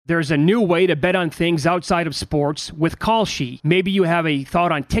There's a new way to bet on things outside of sports with Kalshi. Maybe you have a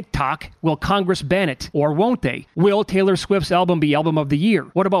thought on TikTok. Will Congress ban it? Or won't they? Will Taylor Swift's album be Album of the Year?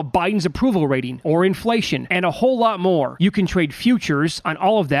 What about Biden's approval rating? Or inflation? And a whole lot more. You can trade futures on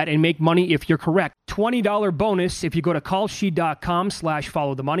all of that and make money if you're correct. $20 bonus if you go to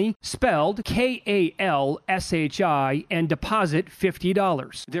kalshi.com/followthemoney, spelled KALSHI, and deposit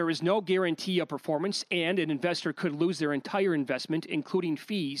 $50. There is no guarantee of performance, and an investor could lose their entire investment, including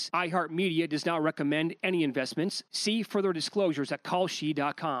fees. iHeartMedia does not recommend any investments. See further disclosures at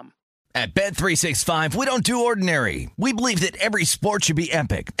kalshi.com. At Bet365, we don't do ordinary. We believe that every sport should be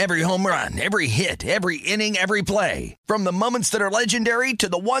epic. Every home run, every hit, every inning, every play. From the moments that are legendary to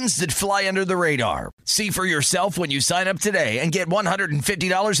the ones that fly under the radar. See for yourself when you sign up today and get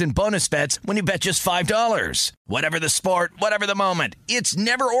 $150 in bonus bets when you bet just $5. Whatever the sport, whatever the moment, it's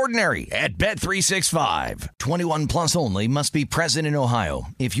never ordinary at Bet365. 21 plus only. Must be present in Ohio.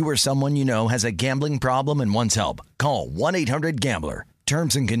 If you or someone you know has a gambling problem and wants help, call 1-800-GAMBLER.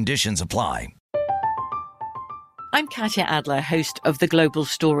 Terms and conditions apply. I'm Katya Adler, host of The Global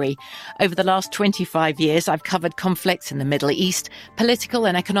Story. Over the last 25 years, I've covered conflicts in the Middle East, political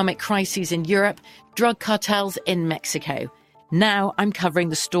and economic crises in Europe, drug cartels in Mexico. Now I'm covering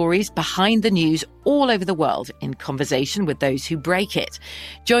the stories behind the news all over the world in conversation with those who break it.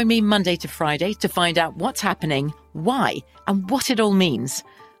 Join me Monday to Friday to find out what's happening, why, and what it all means.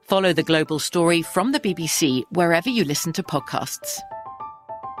 Follow The Global Story from the BBC wherever you listen to podcasts.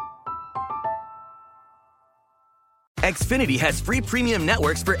 Xfinity has free premium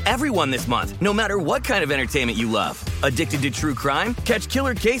networks for everyone this month, no matter what kind of entertainment you love. Addicted to true crime? Catch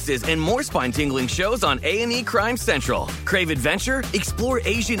killer cases and more spine-tingling shows on A&E Crime Central. Crave adventure? Explore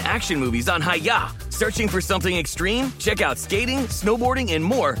Asian action movies on Hi-YAH. Searching for something extreme? Check out skating, snowboarding, and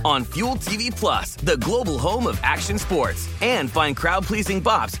more on Fuel TV Plus, the global home of action sports. And find crowd-pleasing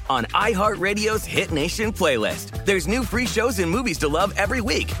bops on iHeartRadio's Hit Nation playlist. There's new free shows and movies to love every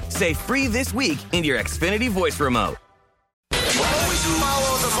week. Say free this week in your Xfinity voice remote. Always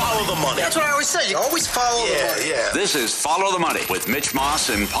follow the money. That's what I always say. You always follow the money. Yeah. This is Follow the Money with Mitch Moss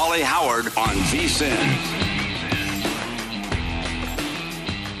and Paulie Howard on VSiN.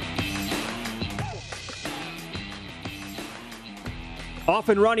 Off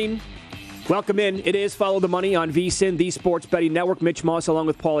and running. Welcome in. It is Follow the Money on VSiN, the Sports Betting Network. Mitch Moss along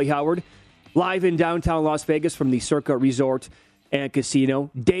with Paulie Howard. Live in downtown Las Vegas from the Circa Resort and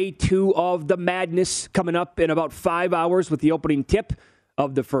Casino. Day 2 of the madness coming up in about 5 hours with the opening tip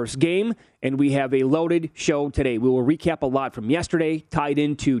of the first game. And we have a loaded show today. We will recap a lot from yesterday, tied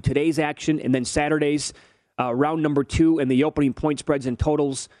into today's action, and then Saturday's round number 2 and the opening point spreads and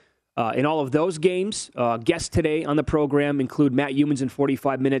totals in all of those games. Guests today on the program include Matt Youmans in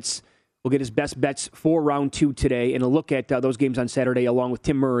 45 minutes. We'll get his best bets for round 2 today and a look at those games on Saturday along with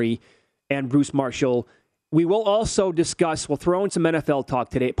Tim Murray and Bruce Marshall. We will also discuss, we'll throw in some NFL talk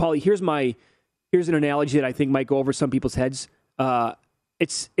today. Paulie, here's an analogy that I think might go over some people's heads.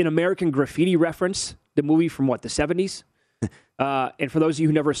 It's an American Graffiti reference, the movie from, the 70s? And for those of you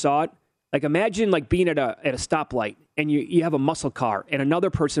who never saw it, imagine being at a stoplight and you have a muscle car and another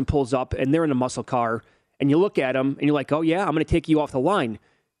person pulls up and they're in a muscle car and you look at them and you're like, oh yeah, I'm going to take you off the line.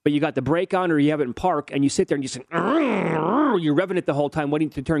 But you got the brake on or you have it in park and you sit there and you say, you're revving it the whole time waiting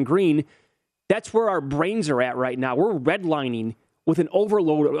to turn green. That's where our brains are at right now. We're redlining with an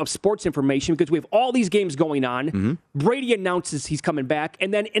overload of sports information because we have all these games going on. Mm-hmm. Brady announces he's coming back.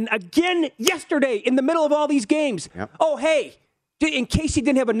 And then again yesterday in the middle of all these games, oh, hey, in case he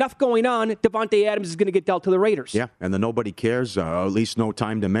didn't have enough going on, Devontae Adams is going to get dealt to the Raiders. Yeah, and the nobody cares, at least no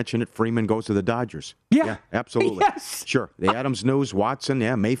time to mention it. Freeman goes to the Dodgers. Yeah absolutely. Yes. Sure. The Adams news, Watson,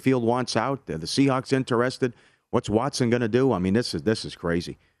 Mayfield wants out. The Seahawks interested. What's Watson going to do? I mean, this is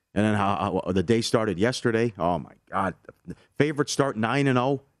crazy. And then how the day started yesterday. Oh, my God. The favorites start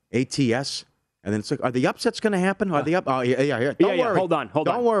 9-0, ATS. And then it's like, are the upsets going to happen? Are the up? Oh, yeah. Don't worry. Hold on.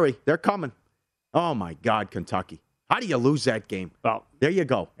 Don't worry. They're coming. Oh, my God, Kentucky. How do you lose that game? Well, there you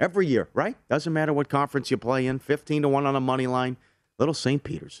go. Every year, right? Doesn't matter what conference you play in. 15-1 on the money line. Little St.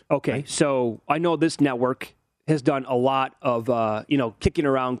 Peter's. Okay, right? So I know this network has done a lot of, kicking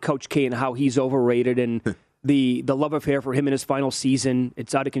around Coach K and how he's overrated and the love affair for him in his final season.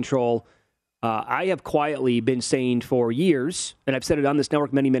 It's out of control. I have quietly been saying for years, and I've said it on this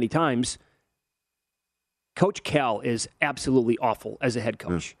network many, many times, Coach Cal is absolutely awful as a head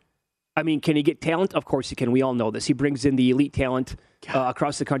coach. I mean, can he get talent? Of course he can. We all know this. He brings in the elite talent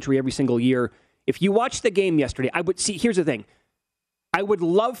across the country every single year. If you watch the game yesterday, here's the thing. I would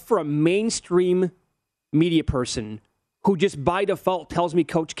love for a mainstream media person who just by default tells me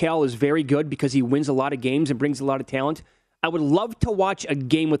Coach Cal is very good because he wins a lot of games and brings a lot of talent. I would love to watch a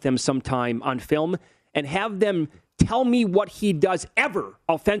game with them sometime on film and have them tell me what he does ever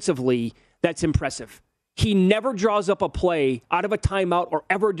offensively that's impressive. He never draws up a play out of a timeout or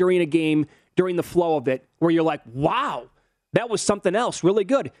ever during a game, during the flow of it, where you're like, wow, that was something else, really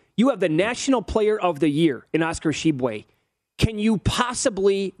good. You have the National Player of the Year in Oscar Tshiebwe. Can you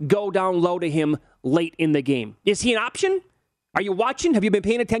possibly go down low to him late in the game? Is he an option? Are you watching? Have you been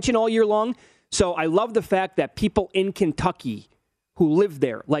paying attention all year long? So I love the fact that people in Kentucky who live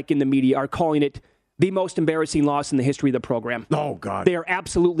there, like in the media, are calling it the most embarrassing loss in the history of the program. Oh, God. They are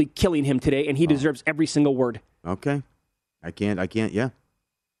absolutely killing him today, and he deserves every single word. Okay. I can't, yeah.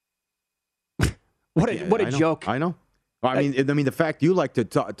 What a joke. I know. I mean, the fact you like to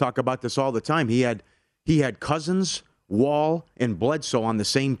talk about this all the time, he had Cousins, Wall, and Bledsoe on the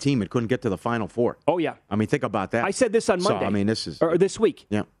same team and couldn't get to the Final Four. Oh, yeah. I mean, think about that. I said this on Monday. So, I mean, this week.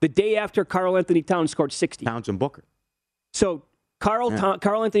 Yeah. The day after Karl Anthony Towns scored 60. Towns and Booker. So Karl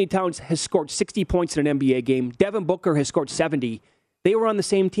Anthony Towns has scored 60 points in an NBA game. Devin Booker has scored 70. They were on the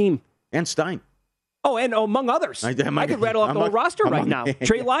same team. And Stein. Oh, and among others. I could rattle off the whole roster right now.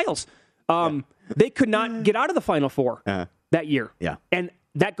 Trey Lyles. They could not get out of the Final Four that year. Yeah. And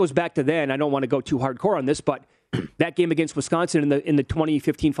that goes back to then. I don't want to go too hardcore on this, but that game against Wisconsin in the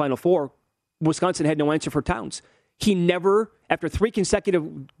 2015 Final Four, Wisconsin had no answer for Towns. He never, after 3 consecutive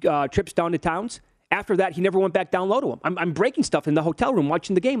trips down to Towns, after that, he never went back down low to him. I'm breaking stuff in the hotel room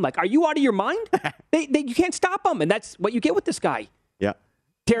watching the game. Like, are you out of your mind? You can't stop him, and that's what you get with this guy. Yeah.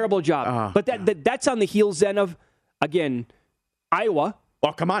 Terrible job. But that's on the heels then of, again, Iowa.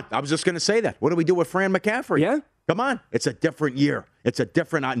 Oh, come on. I was just going to say that. What do we do with Fran McCaffrey? Yeah. Come on. It's a different year. It's a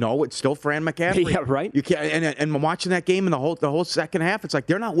different. No, it's still Fran McCaffrey. Yeah, right. You can't. And watching that game in the whole second half, it's like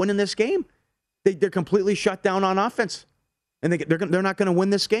they're not winning this game. They're completely shut down on offense, and they're not going to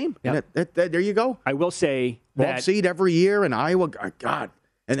win this game. Yep. There you go. I will say 12 seed every year in Iowa. God,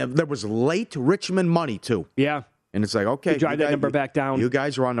 and there was late Richmond money too. Yeah. And it's like, okay, drive that number back down. You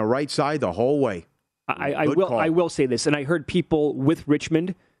guys are on the right side the whole way. I will say this, and I heard people with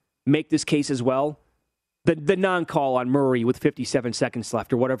Richmond make this case as well. The non-call on Murray with 57 seconds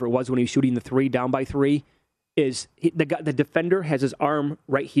left, or whatever it was when he was shooting the 3 down by 3, is the defender has his arm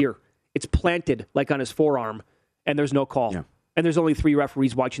right here. It's planted like on his forearm, and there's no call. Yeah. And there's only 3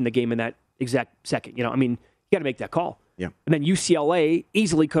 referees watching the game in that exact second. You got to make that call. Yeah. And then UCLA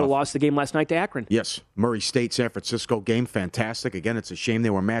easily could have lost the game last night to Akron. Yes. Murray State, San Francisco game, fantastic. Again, it's a shame they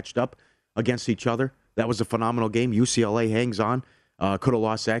were matched up against each other. That was a phenomenal game. UCLA hangs on. Could have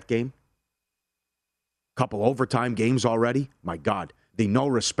lost that game. Couple overtime games already. My God. The no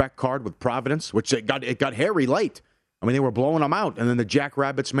respect card with Providence, which it got hairy late. I mean, they were blowing them out, and then the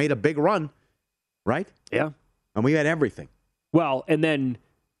Jackrabbits made a big run, right? Yeah. And we had everything. Well, and then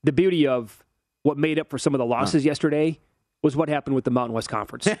the beauty of what made up for some of the losses yesterday was what happened with the Mountain West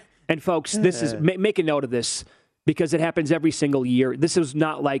Conference. And folks, this is make a note of this because it happens every single year. This is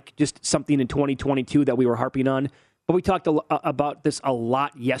not like just something in 2022 that we were harping on, but we talked about this a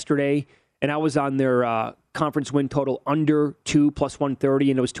lot yesterday. And I was on their conference win total under 2 plus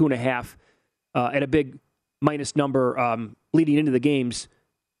 130, and it was 2.5 at a big minus number leading into the games.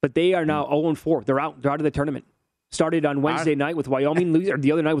 But they are now 0-4. They're out of the tournament. Started on Wednesday night with Wyoming losing, or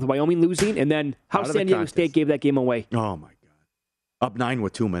the other night with Wyoming losing, and then how San Diego State gave that game away. Oh, my God. Up 9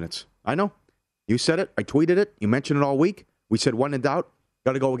 with 2 minutes. I know. You said it. I tweeted it. You mentioned it all week. We said when in doubt,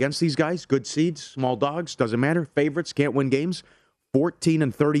 got to go against these guys. Good seeds, small dogs, doesn't matter. Favorites can't win games.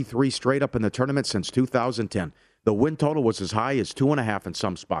 14-33 straight up in the tournament since 2010. The win total was as high as 2.5 in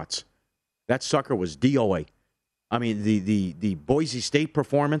some spots. That sucker was DOA. I mean, the Boise State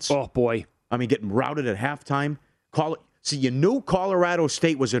performance. Oh, boy. I mean, getting routed at halftime. See, you knew Colorado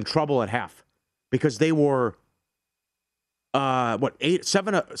State was in trouble at half because they were, 7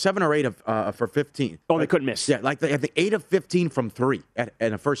 or 8 for 15. Oh, they couldn't miss. Yeah, I think 8 of 15 from 3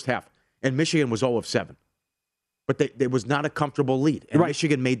 in the first half. And Michigan was 0 of 7. But it was not a comfortable lead. And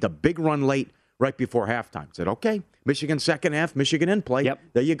Michigan made the big run late right before halftime. Said, okay, Michigan second half, Michigan in play. Yep.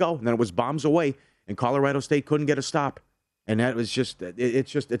 There you go. And then it was bombs away, and Colorado State couldn't get a stop. And that was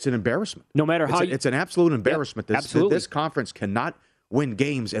it's an embarrassment. No matter how it's an absolute embarrassment. Yep, absolutely. This conference cannot win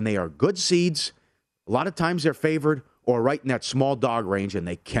games, and they are good seeds. A lot of times they're favored or right in that small dog range, and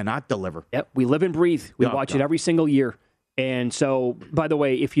they cannot deliver. Yep, we live and breathe. We watch it every single year. And so, by the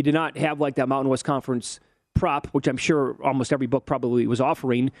way, if you did not have like that Mountain West Conference prop, which I'm sure almost every book probably was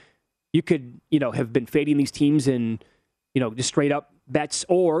offering, you could, have been fading these teams and, just straight up bets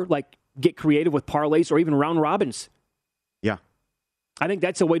or like get creative with parlays or even round robins. Yeah. I think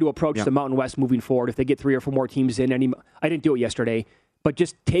that's a way to approach the Mountain West moving forward. If they get 3 or 4 more teams in, I didn't do it yesterday, but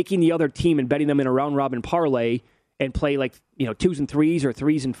just taking the other team and betting them in a round robin parlay and play like 2s and 3s or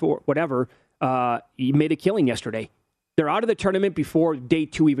 3s and 4, whatever, you made a killing yesterday. They're out of the tournament before day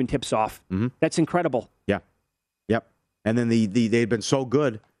 2 even tips off. Mm-hmm. That's incredible. Yeah. Yep. And then they'd been so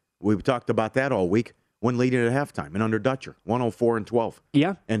good. We've talked about that all week. When leading at halftime and under Dutcher, 104-12.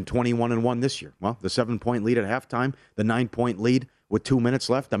 Yeah. And 21-1 this year. Well, the 7-point lead at halftime, the 9-point lead with 2 minutes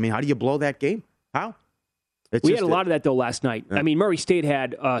left. I mean, how do you blow that game? How? We had a lot of that, though, last night. Yeah. I mean, Murray State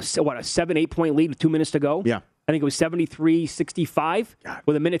had, a 7-8-point lead with 2 minutes to go? Yeah. I think it was 73-65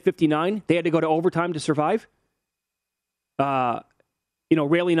 with 1:59. They had to go to overtime to survive.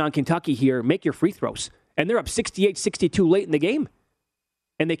 Railing on Kentucky here, make your free throws. And they're up 68-62 late in the game.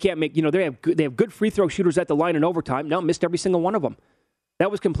 And they can't make, they have good free throw shooters at the line in overtime. Now missed every single one of them. That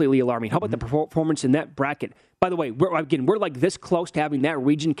was completely alarming. How about the performance in that bracket? By the way, we're like this close to having that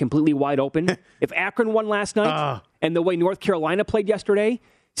region completely wide open. If Akron won last night and the way North Carolina played yesterday,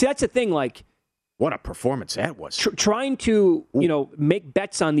 see, that's the thing. Like, what a performance that was. Trying to, make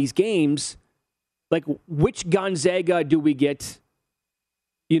bets on these games, like which Gonzaga do we get,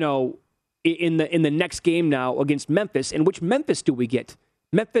 in the next game now against Memphis, and which Memphis do we get?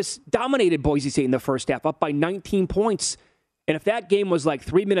 Memphis dominated Boise State in the first half, up by 19 points. And if that game was like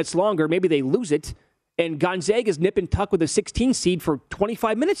 3 minutes longer, maybe they lose it. And Gonzaga's nip and tuck with a 16 seed for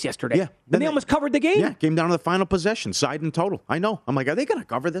 25 minutes yesterday. Yeah. And they almost covered the game. Yeah, came down to the final possession, side and total. I know. I'm like, are they going to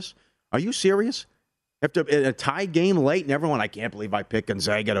cover this? Are you serious? After a tie game late and everyone, I can't believe I picked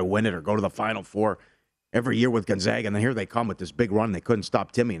Gonzaga to win it or go to the Final Four every year with Gonzaga. And then here they come with this big run. They couldn't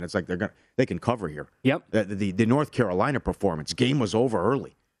stop Timmy. And it's like they can cover here. Yep. The North Carolina performance, game was over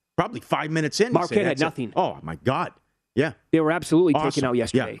early. Probably 5 minutes in. Marquette had nothing. Oh, my God. Yeah. They were absolutely taken out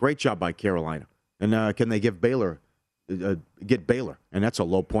yesterday. Yeah, great job by Carolina. And can they get Baylor? And that's a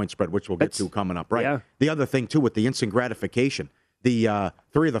low point spread, which we'll get to coming up. Right. Yeah. The other thing, too, with the instant gratification, the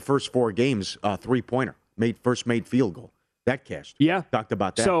 3 of the first 4 games, three-pointer, made field goal. That cashed. Yeah. Talked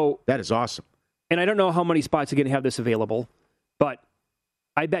about that. So, that is awesome. And I don't know how many spots are going to have this available, but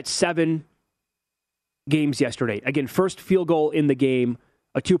I bet 7 games yesterday. Again, first field goal in the game,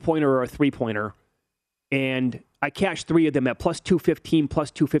 a 2-pointer or a 3-pointer. And I cashed 3 of them at plus 215,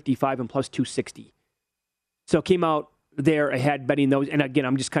 plus 255, and plus 260. So came out there ahead betting those. And again,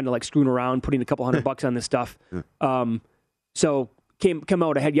 I'm just kind of like screwing around, putting a couple $100 on this stuff. So come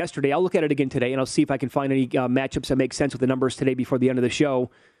out ahead yesterday. I'll look at it again today, and I'll see if I can find any matchups that make sense with the numbers today before the end of the show.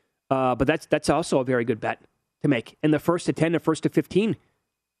 But that's also a very good bet to make. And the first to 10, the first to 15.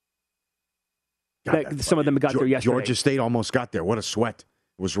 Some of them got there yesterday. Georgia State almost got there. What a sweat.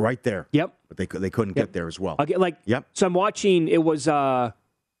 It was right there. Yep. But they couldn't get there as well. Yep. So I'm watching, it was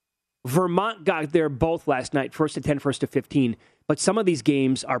Vermont got there both last night, first to 10, first to 15. But some of these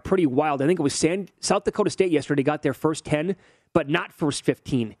games are pretty wild. I think it was South Dakota State yesterday got their first 10, but not first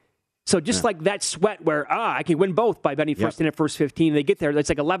 15. So just like that sweat where, I can win both by betting first 10 and first 15. They get there, it's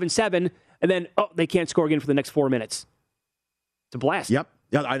like 11-7, and then, they can't score again for the next 4 minutes. It's a blast. Yep.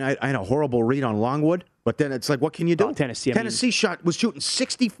 Yeah, I had a horrible read on Longwood, but then it's like, what can you do? Tennessee. Tennessee was shooting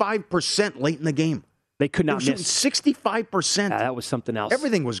 65% late in the game. They could not miss. 65%. That was something else.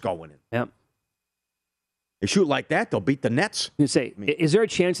 Everything was going in. Yep. They shoot like that, they'll beat the Nets. You say, is there a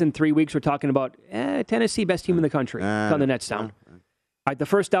chance in 3 weeks we're talking about Tennessee, best team in the country? On the Nets down. All right, the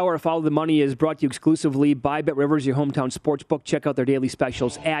first hour of Follow the Money is brought to you exclusively by BetRivers, your hometown sportsbook. Check out their daily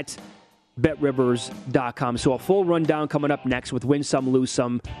specials at BetRivers.com. So a full rundown coming up next with Win Some, Lose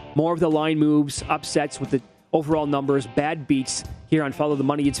Some. More of the line moves, upsets with the overall numbers, bad beats here on Follow the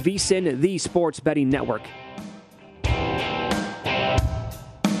Money. It's VSiN, the Sports Betting Network.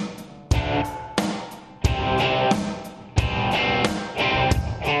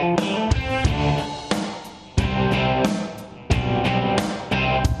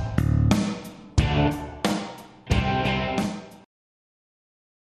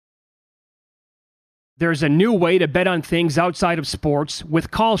 There's a new way to bet on things outside of sports with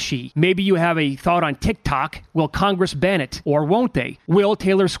Kalshi. Maybe you have a thought on TikTok. Will Congress ban it? Or won't they? Will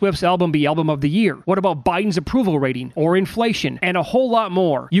Taylor Swift's album be Album of the Year? What about Biden's approval rating? Or inflation? And a whole lot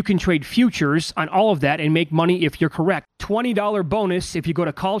more. You can trade futures on all of that and make money if you're correct. $20 bonus if you go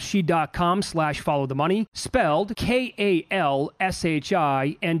to kalshi.com/followthemoney, spelled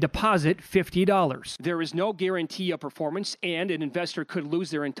KALSHI, and deposit $50. There is no guarantee of performance, and an investor could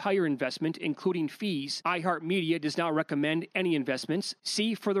lose their entire investment, including fees. iHeartMedia does not recommend any investments.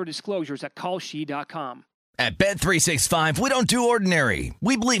 See further disclosures at kalshi.com. At Bet365, we don't do ordinary.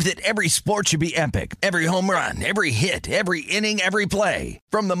 We believe that every sport should be epic. Every home run, every hit, every inning, every play.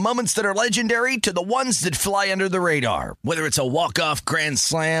 From the moments that are legendary to the ones that fly under the radar. Whether it's a walk-off grand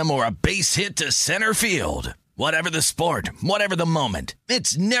slam or a base hit to center field. Whatever the sport, whatever the moment,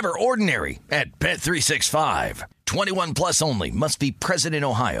 it's never ordinary at Bet365. 21 plus only. Must be present in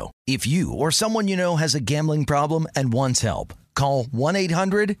Ohio. If you or someone you know has a gambling problem and wants help, call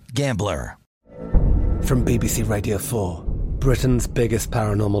 1-800-GAMBLER. From BBC Radio 4, Britain's biggest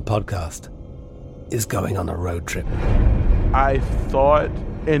paranormal podcast is going on a road trip. I thought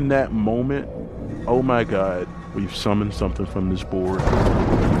in that moment, oh my God, we've summoned something from this board.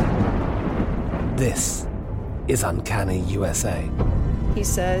 This is Uncanny USA. He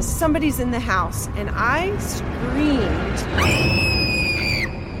says, somebody's in the house, and I screamed.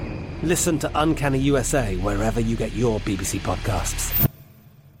 Listen to Uncanny USA wherever you get your BBC podcasts,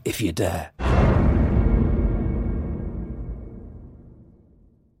 if you dare.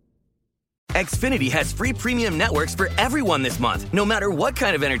 Xfinity has free premium networks for everyone this month, no matter what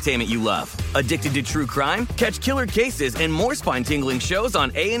kind of entertainment you love. Addicted to true crime? Catch killer cases and more spine-tingling shows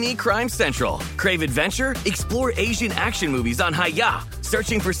on A&E Crime Central. Crave adventure? Explore Asian action movies on Hi-YAH.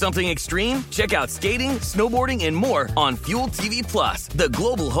 Searching for something extreme? Check out skating, snowboarding, and more on Fuel TV Plus, the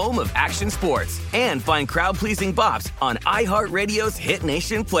global home of action sports. And find crowd-pleasing bops on iHeartRadio's Hit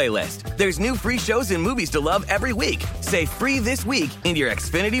Nation playlist. There's new free shows and movies to love every week. Say free this week in your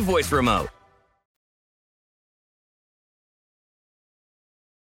Xfinity voice remote.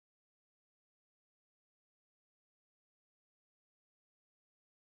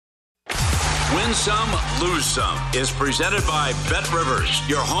 Win Some, Lose Some is presented by BetRivers,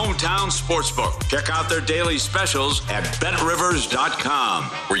 your hometown sportsbook. Check out their daily specials at BetRivers.com.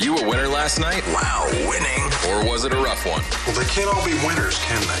 Were you a winner last night? Wow, winning. Or was it a rough one? Well, they can't all be winners,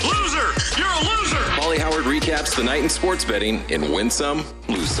 can they? Loser! You're a loser! Paulie Howard recaps the night in sports betting in Win Some,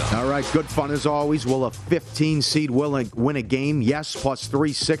 Lose Some. All right, good fun as always. Will a 15 seed win a game? Yes, plus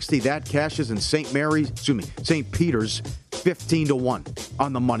 360. That cashes in St. Peter's 15-1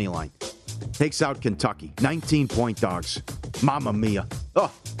 on the money line. Takes out Kentucky, 19-point dogs. Mamma mia.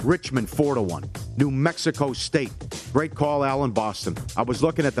 Oh, Richmond 4-1. New Mexico State. Great call, Allen Boston. I was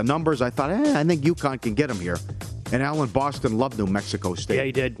looking at the numbers. I thought, I think UConn can get them here. And Allen Boston loved New Mexico State. Yeah,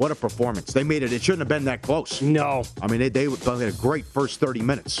 he did. What a performance. They made it. It shouldn't have been that close. No. I mean, they had a great first 30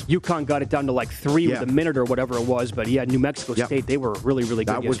 minutes. UConn got it down to like 3 with a minute or whatever it was. But yeah, New Mexico State, they were really, really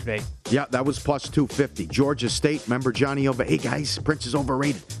good yesterday. Yeah, that was plus 250. Georgia State, remember Johnny over? Hey, guys, Prince is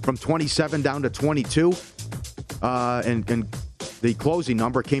overrated. From 27 down to 22. And the closing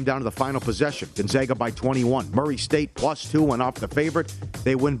number came down to the final possession. Gonzaga by 21. Murray State plus 2 went off the favorite.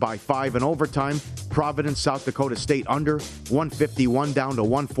 They win by 5 in overtime. Providence, South Dakota State under 151 down to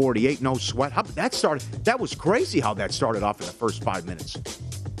 148. No sweat. That was crazy how that started off in the first 5 minutes.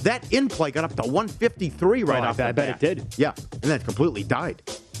 That in play got up to 153 right off the bat. I bet it did. Yeah, and then completely died.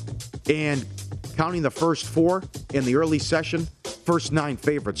 And counting the first 4 in the early session, first 9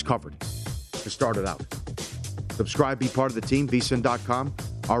 favorites covered to start it out. Subscribe, be part of the team, vsin.com.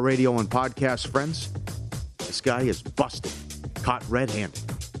 Our radio and podcast friends. This guy is busted. Caught red-handed.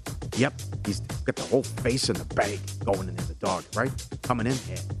 Yep, he's got the whole face in the bag going in the dog, right? Coming in.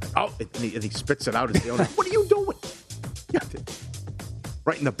 And he spits it out. What are you doing?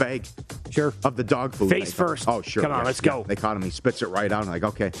 Right in the bag. Sure. Of the dog food. Face first. Oh, sure. Come on, let's go. They caught him. He spits it right out. I'm like,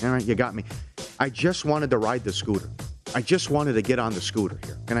 okay, all right, you got me. I just wanted to ride the scooter. I just wanted to get on the scooter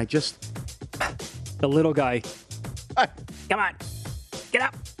here. And I just... The little guy. Come on. Get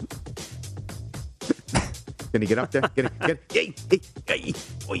up. Can he get up there? Hey,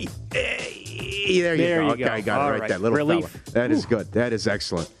 there you go. Okay, I got it right there. Little relief. Fella. That is good. That is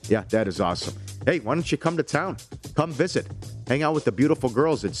excellent. Yeah, that is awesome. Hey, why don't you come to town? Come visit. Hang out with the beautiful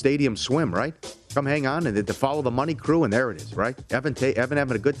girls at Stadium Swim, right? Come hang on and to follow the money crew, and there it is, right? Evan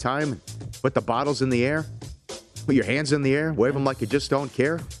having a good time. Put the bottles in the air. Put your hands in the air. Wave them like you just don't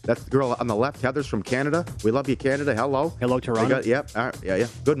care. That's the girl on the left. Heather's from Canada. We love you, Canada. Hello. Hello, Toronto. Yeah.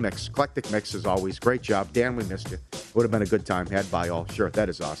 Good mix. Eclectic mix as always. Great job. Dan, we missed you. Would have been a good time had by all. Sure, that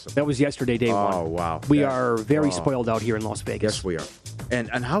is awesome. That was yesterday, day 1. Oh, wow. We are very spoiled out here in Las Vegas. Yes, we are.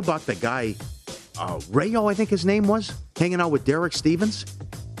 And how about the guy, Rayo, I think his name was, hanging out with Derek Stevens?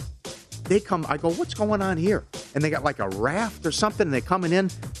 They come, I go, what's going on here? And they got like a raft or something, and they're coming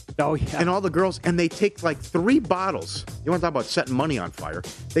in. Oh, yeah. And all the girls, and they take like 3 bottles. You want to talk about setting money on fire?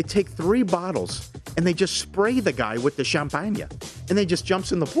 They take 3 bottles, and they just spray the guy with the champagne, and they just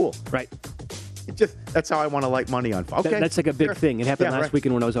jumps in the pool. Right. That's how I want to light money on fire. Okay. That's like a big thing. It happened last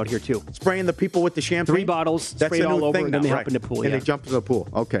weekend when I was out here, too. Spraying the people with the champagne? 3 bottles, sprayed all over, and then they hop in the pool. And they jump in the pool.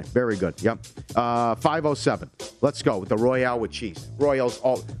 Okay, very good. Yep. 507. Let's go with the Royale with cheese. Royals,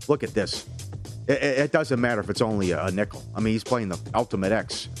 look at this. It doesn't matter if it's only a nickel. I mean, he's playing the Ultimate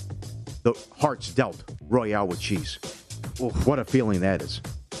X. The hearts dealt Royale with cheese. Ooh, what a feeling that is.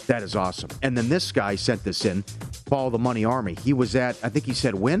 That is awesome. And then this guy sent this in, Follow the Money Army. He was at, I think he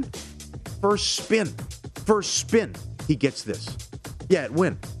said Win? First spin, he gets this. Yeah, at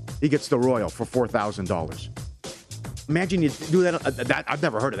Win. He gets the Royal for $4,000. Imagine you do that. I've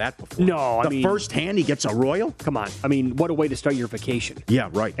never heard of that before. No, the first hand he gets a Royal? Come on. I mean, what a way to start your vacation. Yeah,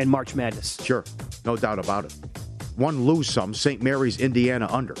 right. And March Madness. Sure. No doubt about it. One lose some, St. Mary's, Indiana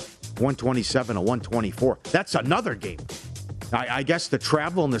under. 127 to 124. That's another game. I guess the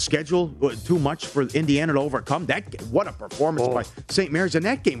travel and the schedule was too much for Indiana to overcome. What a performance by St. Mary's, and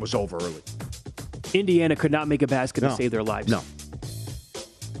that game was over early. Indiana could not make a basket to save their lives. No.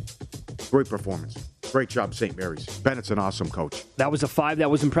 Great performance. Great job, St. Mary's. Bennett's an awesome coach. That was a 5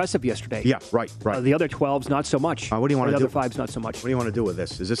 that was impressive yesterday. Yeah, right. The other 12s, not so much. What do you want to do? The other 5s, not so much. What do you want to do with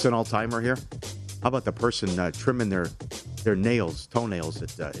this? Is this an all-timer here? How about the person trimming their toenails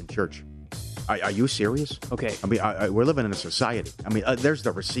in church? Are you serious? Okay. I mean, we're living in a society. I mean, there's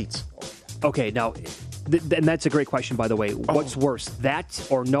the receipts. Okay, now, and that's a great question, by the way. What's worse, that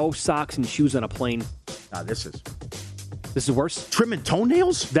or no socks and shoes on a plane? This is worse. Trimming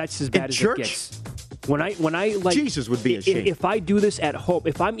toenails? That's as bad as church? It gets. When I like Jesus would be ashamed. If I do this at home,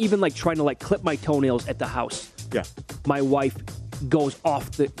 if I'm even like trying to like clip my toenails at the house, my wife goes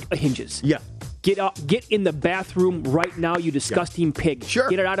off the hinges. Yeah. Get in the bathroom right now, you disgusting pig. Sure.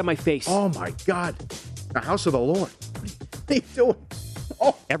 Get it out of my face. Oh, my God. The house of the Lord. What are you doing?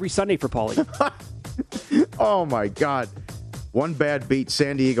 Oh. Every Sunday for Paulie. Oh, my God. One bad beat,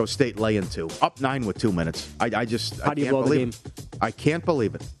 San Diego State laying 2. Up 9 with 2 minutes. How do you blow the game? I can't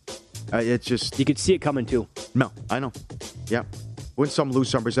believe it. It's just... You could see it coming, too. No, I know. Yeah. Win some, lose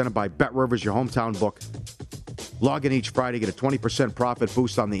some, presented by Bet Rivers, your hometown book. Log in each Friday, get a 20% profit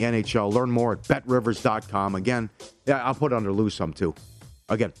boost on the NHL. Learn more at betrivers.com. Again, I'll put it under lose some, too.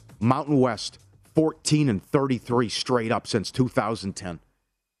 Again, Mountain West, 14-33 straight up since 2010.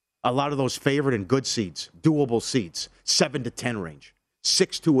 A lot of those favored and good seeds, doable seeds, 7 to 10 range,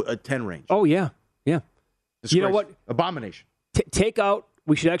 6 to 10 range. Oh, yeah. Yeah. Disgrace. You know what? Abomination. Take out,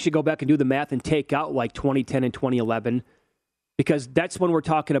 we should actually go back and do the math and take out like 2010 and 2011. Because that's when we're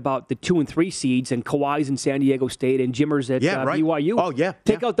talking about the 2 and 3 seeds and Kawhi's in San Diego State and Jimmers at BYU. Oh, yeah.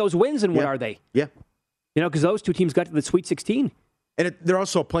 Take out those wins and what are they? Yeah. You know, because those two teams got to the Sweet 16. And they're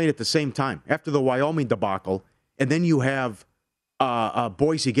also playing at the same time. After the Wyoming debacle, and then you have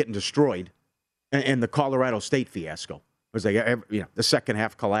Boise getting destroyed and the Colorado State fiasco. It was like the second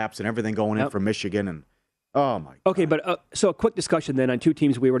half collapse and everything going in for Michigan. And oh, my God. Okay, but so a quick discussion then on 2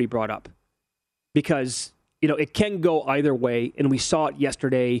 teams we already brought up. Because... it can go either way, and we saw it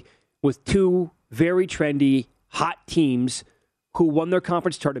yesterday with 2 very trendy, hot teams who won their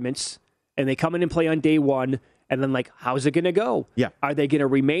conference tournaments, and they come in and play on day 1, and then, how's it going to go? Yeah. Are they going to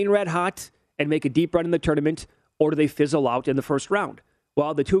remain red hot and make a deep run in the tournament, or do they fizzle out in the first round?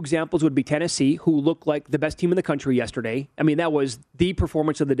 Well, the 2 examples would be Tennessee, who looked like the best team in the country yesterday. I mean, that was the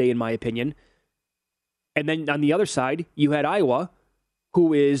performance of the day, in my opinion. And then on the other side, you had Iowa,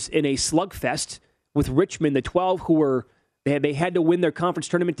 who is in a slugfest, with Richmond, the 12, who they had to win their conference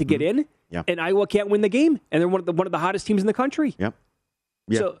tournament to get in, and Iowa can't win the game, and they're one of the hottest teams in the country. Yep.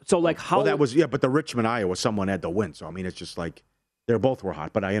 Yeah. So how? Well, that was but the Richmond Iowa, someone had to win. So I mean, it's just like they both were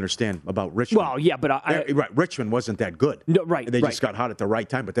hot. But I understand about Richmond. Well, yeah, but right, Richmond wasn't that good. No, right. They just got hot at the right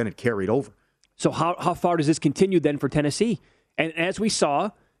time, but then it carried over. So how far does this continue then for Tennessee? And as we saw,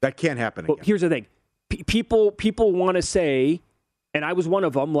 that can't happen again. Here's the thing: people want to say, and I was one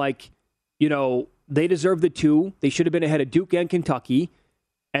of them. They deserve the 2. They should have been ahead of Duke and Kentucky.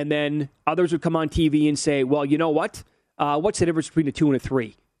 And then others would come on TV and say, well, you know what? What's the difference between a 2 and a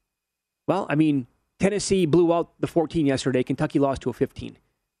 3? Well, I mean, Tennessee blew out the 14 yesterday. Kentucky lost to a 15.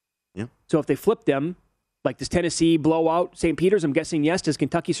 Yeah. So if they flip them, does Tennessee blow out St. Peter's? I'm guessing yes. Does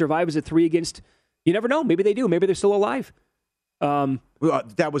Kentucky survive as a 3 against? You never know. Maybe they do. Maybe they're still alive.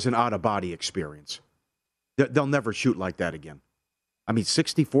 That was an out-of-body experience. They'll never shoot like that again. I mean,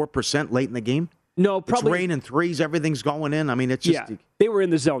 64% late in the game? No, probably. It's raining threes. Everything's going in. I mean, it's just... Yeah, they were in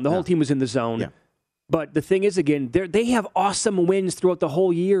the zone. The whole team was in the zone. Yeah. But the thing is, again, they have awesome wins throughout the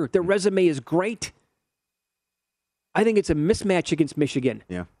whole year. Their resume is great. I think it's a mismatch against Michigan.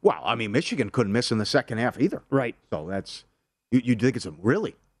 Yeah. Well, I mean, Michigan couldn't miss in the second half either. Right. So that's... You think it's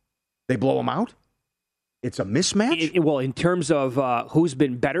really? They blow them out? It's a mismatch? Well, in terms of who's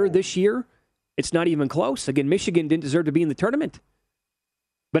been better this year, it's not even close. Again, Michigan didn't deserve to be in the tournament.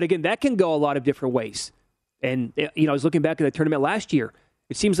 But again, that can go a lot of different ways. And, I was looking back at the tournament last year.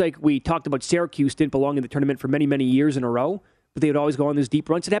 It seems like we talked about Syracuse didn't belong in the tournament for many, many years in a row, but they would always go on these deep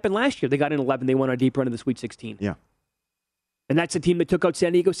runs. It happened last year. They got in 11. They went on a deep run in the Sweet 16. Yeah. And that's a team that took out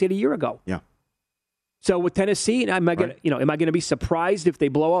San Diego State a year ago. Yeah. So with Tennessee, am I going to be surprised if they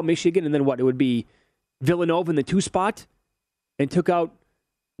blow out Michigan and then what? It would be Villanova in the 2 spot and took out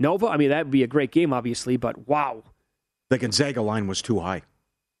Nova? I mean, that would be a great game, obviously, but wow. The Gonzaga line was too high.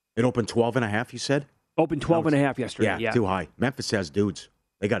 It opened 12.5, you said? Opened 12.5 yesterday. Yeah, too high. Memphis has dudes.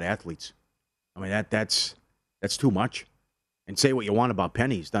 They got athletes. I mean, that's too much. And say what you want about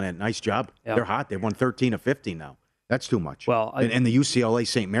Penny. He's done a nice job. Yep. They're hot. They've won 13 of 15 now. That's too much. Well, and the UCLA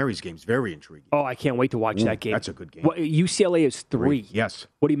St. Mary's game is very intriguing. Oh, I can't wait to watch that game. That's a good game. Well, UCLA is 3. Yes.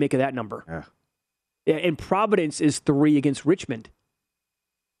 What do you make of that number? Yeah. And Providence is 3 against Richmond.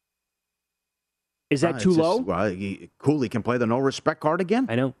 Is that too low? Well, Cooley can play the no-respect card again.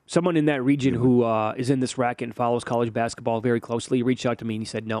 I know. Someone in that region who is in this racket and follows college basketball very closely reached out to me and he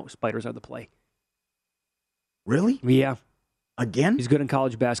said, no, Spiders are the play. Really? Yeah. Again? He's good in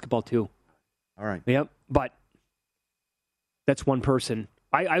college basketball, too. All right. Yep. But that's one person.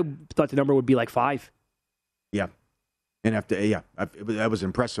 I thought the number would be like 5. Yeah. And that was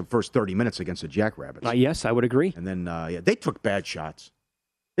impressive first 30 minutes against the Jackrabbits. Yes, I would agree. And then, they took bad shots.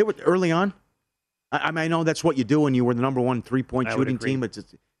 They were early on. I know that's what you do when you were the number 1 3-point shooting team.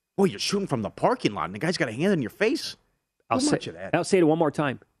 Boy, you're shooting from the parking lot, and the guy's got a hand in your face. I'll say it one more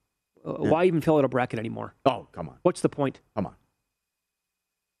time. Why even fill out a bracket anymore? Oh, come on. What's the point? Come on.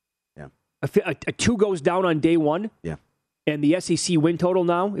 Yeah. A 2 goes down on day 1. Yeah. And the SEC win total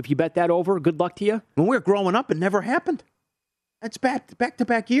now, if you bet that over, good luck to you. When we were growing up, it never happened. That's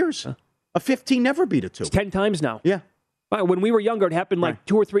back-to-back years. A 15 never beat a 2. It's 10 times now. Yeah. When we were younger, it happened like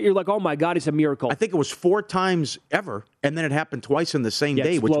 2 or 3. You're like, oh, my God, it's a miracle. I think it was 4 times ever, and then it happened twice in the same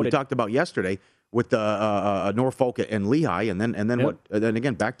day, which we talked about yesterday with Norfolk and Lehigh, and then what? And then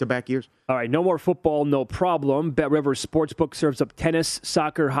again, back-to-back years. All right, no more football, no problem. BetRivers Sportsbook serves up tennis,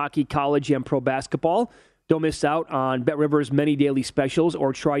 soccer, hockey, college, and pro basketball. Don't miss out on BetRivers' many daily specials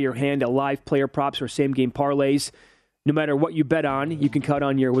or try your hand at live player props or same-game parlays. No matter what you bet on, you can count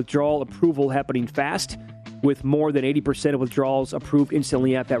on your withdrawal approval happening fast with more than 80% of withdrawals approved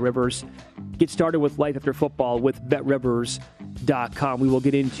instantly at BetRivers. Get started with life after football with BetRivers.com. We will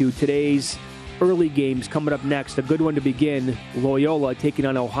get into today's early games coming up next. A good one to begin, Loyola taking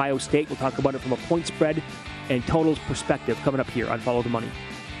on Ohio State. We'll talk about it from a point spread and totals perspective coming up here on Follow the Money.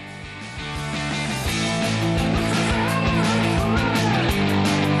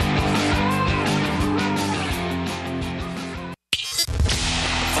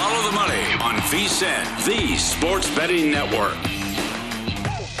 VSiN, the Sports Betting Network.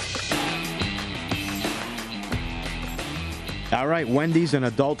 All right, Wendy's and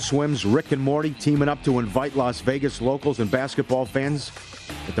Adult Swim's Rick and Morty teaming up to invite Las Vegas locals and basketball fans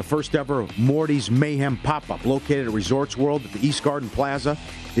at the first ever Morty's Mayhem pop-up located at Resorts World at the East Garden Plaza.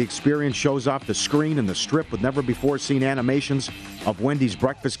 The experience shows off the screen and the strip with never-before-seen animations of Wendy's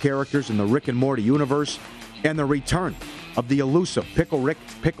breakfast characters in the Rick and Morty universe and the return of the elusive Pickle Rick,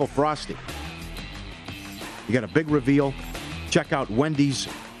 Pickle Frosty. You got a big reveal. Check out Wendy's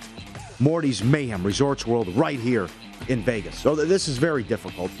Morty's Mayhem Resorts World right here in Vegas. So this is very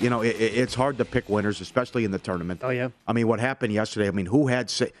difficult. You know, it's hard to pick winners, especially in the tournament. Oh, yeah. I mean, what happened yesterday, I mean, who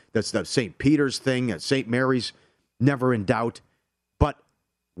had that's the St. Peter's thing, St. Mary's, never in doubt. But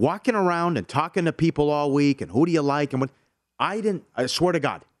walking around and talking to people all week and who do you like and what, I swear to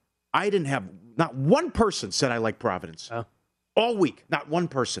God, I didn't have, not one person said I like Providence. Oh. All week, not one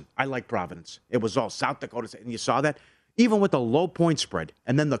person. I like Providence. It was all South Dakota State, and you saw that? Even with the low point spread.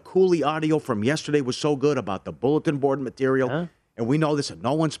 And then the Cooley audio from yesterday was so good about the bulletin board material. Huh? And we know this, and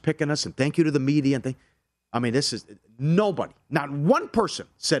no one's picking us, and thank you to the media. And I mean, this is, nobody, not one person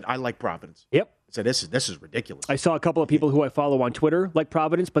said, I like Providence. Yep. So this is ridiculous. I saw a couple of people who I follow on Twitter like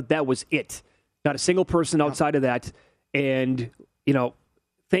Providence, but that was it. Not a single person outside of that. And, you know,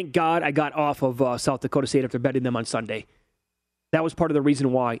 thank God I got off of South Dakota State after betting them on Sunday. That was part of the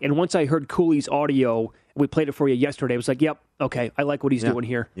reason why. And once I heard Cooley's audio, we played it for you yesterday, I was like, yep, okay, I like what he's doing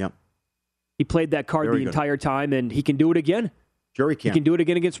here. Yep. He played that card the entire time, and he can do it again. Sure he can. He can do it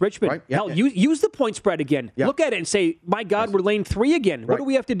again against Richmond. Right. Yeah, Hell, use the point spread again. Yeah. Look at it and say, my God, we're laying 3 again. What do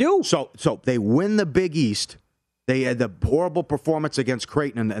we have to do? So they win the Big East. They had the horrible performance against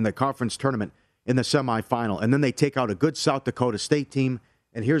Creighton in the conference tournament in the semifinal, and then they take out a good South Dakota State team.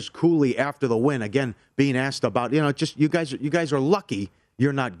 And here's Cooley after the win, again, being asked about, just you guys are lucky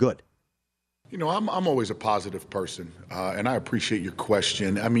you're not good. You know, I'm always a positive person, and I appreciate your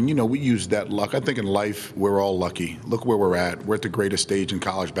question. I mean, you know, we use that luck. I think in life, we're all lucky. Look where we're at. We're at the greatest stage in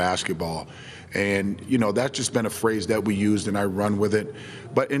college basketball. And, you know, that's just been a phrase that we used, and I run with it.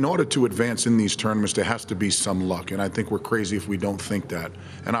 But in order to advance in these tournaments, there has to be some luck. And I think we're crazy if we don't think that.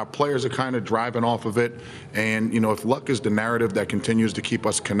 And our players are kind of driving off of it. And, you know, if luck is the narrative that continues to keep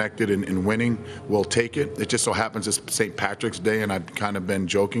us connected and winning, we'll take it. It just so happens it's St. Patrick's Day, and I've kind of been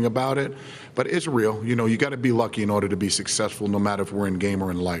joking about it. But it's real. You know, you got to be lucky in order to be successful, no matter if we're in game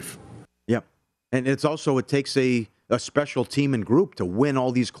or in life. Yep. And it takes a special team and group to win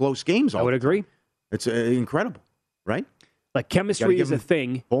all these close games. I would agree. It's incredible, right? Like chemistry is a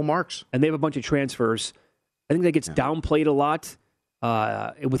thing. Full marks. And they have a bunch of transfers. I think that gets downplayed a lot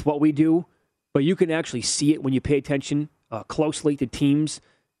with what we do. But you can actually see it when you pay attention closely to teams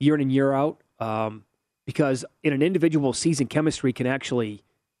year in and year out. Because in an individual season, chemistry can actually,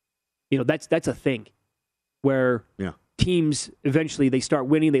 you know, that's a thing where teams eventually they start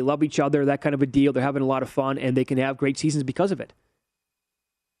winning, they love each other, that kind of a deal. They're having a lot of fun, and they can have great seasons because of it.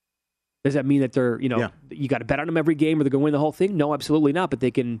 Does that mean that they're, you know, you got to bet on them every game or they're going to win the whole thing? No, absolutely not. But they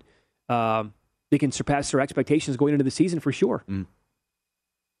can surpass their expectations going into the season for sure. Mm.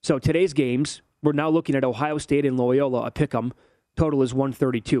 So today's games, we're now looking at Ohio State and Loyola, a pick'em. Total is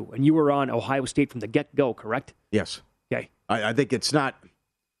 132. And you were on Ohio State from the get-go, correct? Yes. Okay. I think it's not.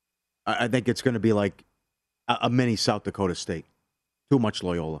 I think it's going to be like a mini South Dakota State. Too much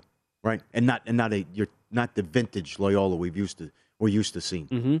Loyola, right? You're not the vintage Loyola we're used to seeing.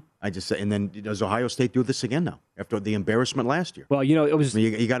 Mm-hmm. I just say, and then does Ohio State do this again now after the embarrassment last year? Well, you know, it was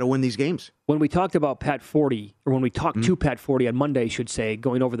you got to win these games. When we talked about Pat Forty, or when we talked to Pat Forty on Monday, I should say,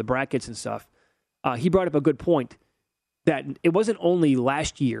 going over the brackets and stuff, he brought up a good point that it wasn't only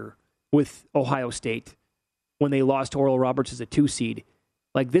last year with Ohio State when they lost to Oral Roberts as a 2 seed.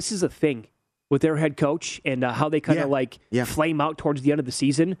 Like, this is a thing with their head coach and how they kind of flame out towards the end of the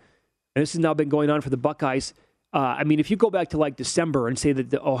season. And this has now been going on for the Buckeyes. I mean, if you go back to like December and say that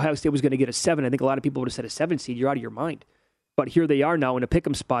the Ohio State was going to get a 7, I think a lot of people would have said a 7 seed. You're out of your mind. But here they are now in a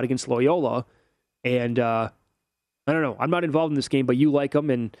pick'em spot against Loyola. And I don't know. I'm not involved in this game, but you like them,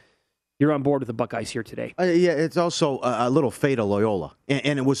 and you're on board with the Buckeyes here today. Yeah, it's also a little fade of Loyola.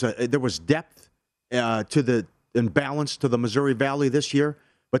 And it was there was depth and balance to the Missouri Valley this year.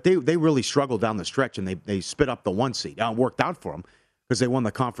 But they really struggled down the stretch, and they spit up the 1 seed. Now, it worked out for them because they won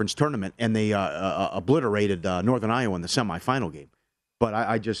the conference tournament, and they obliterated Northern Iowa in the semifinal game. But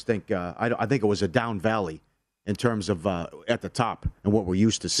I just think I think it was a down valley in terms of at the top and what we're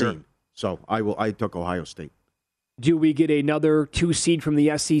used to seeing. Sure. So I took Ohio State. Do we get another 2 seed from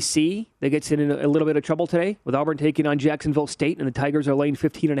the SEC that gets in a little bit of trouble today with Auburn taking on Jacksonville State, and the Tigers are laying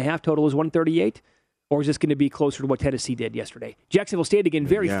 15.5, total is 138? Or is this going to be closer to what Tennessee did yesterday? Jacksonville State, again,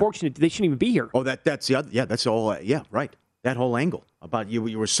 very fortunate. They shouldn't even be here. Oh, that's the other. Yeah, that's all. Yeah, right. That whole angle about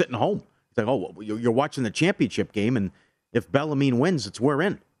you were sitting home. It's like, oh, you're watching the championship game, and if Bellarmine wins, we're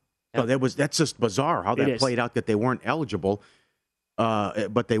in. So that's just bizarre how that played out, that they weren't eligible,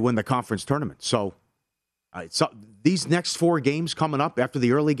 but they win the conference tournament. So these next 4 games coming up after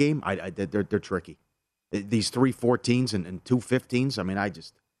the early game, they're tricky. These 3 14s and 2 15s. I mean,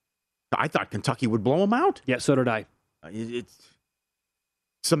 I thought Kentucky would blow them out. Yeah, so did I.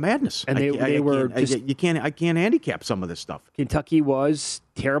 It's a madness. And I can't handicap some of this stuff. Kentucky was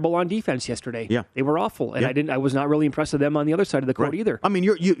terrible on defense yesterday. Yeah, they were awful, and I was not really impressed with them on the other side of the court either. I mean,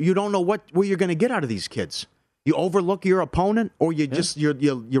 you don't know where you're going to get out of these kids. You overlook your opponent, or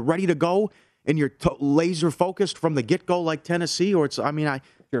you're ready to go, and you're laser focused from the get go like Tennessee, or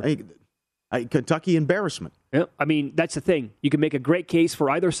Kentucky embarrassment. Yeah, I mean, that's the thing. You can make a great case for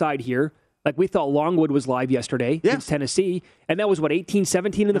either side here. Like, we thought Longwood was live yesterday against Tennessee, and that was,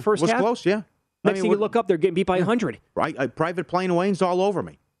 18-17 in the first half? It was close, yeah. Next thing you look up, they're getting beat by 100. Right, Private Plane Wayne's all over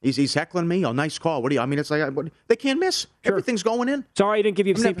me. He's heckling me. Oh, nice call. It's like, they can't miss. Sure. Everything's going in. Sorry I didn't give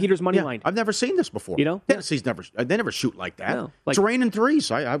you St. Peter's money line. I've never seen this before. You know? Tennessee's they never shoot like that. No, it's raining threes.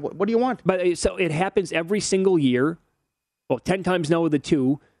 What do you want? But so it happens every single year. Well, 10 times no with the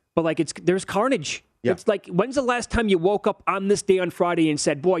 2. But there's carnage. Yeah. It's like, when's the last time you woke up on this day on Friday and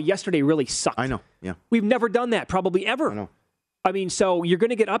said, boy, yesterday really sucked? I know, yeah. We've never done that, probably ever. I know. I mean, so you're going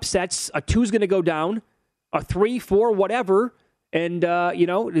to get upsets. A 2's going to go down, a 3, 4, whatever, and,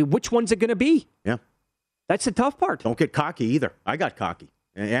 which one's it going to be? Yeah. That's the tough part. Don't get cocky either. I got cocky.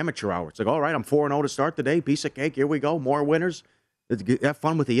 Amateur hour. It's like, all right, I'm 4-0 to start the day. Piece of cake. Here we go. More winners. Have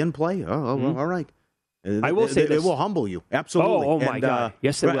fun with the in-play. Oh, all right. I will say they will humble you. Absolutely. Oh my God.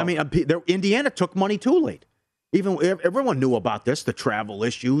 Yes, they will. I mean, Indiana took money too late. Even everyone knew about this, the travel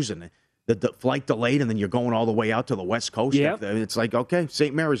issues and the flight delayed, and then you're going all the way out to the West Coast. Yeah. It's like, okay,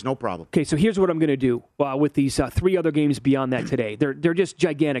 St. Mary's, no problem. Okay, so here's what I'm going to do with these 3 other games beyond that today. They're just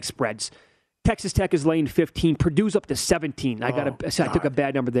gigantic spreads. Texas Tech is laying 15. Purdue's up to 17. I took a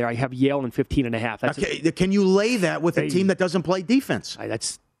bad number there. I have Yale in 15.5. Can you lay that with a team that doesn't play defense?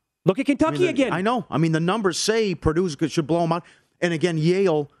 Look at Kentucky again. I know. I mean, the numbers say Purdue should blow them out. And again,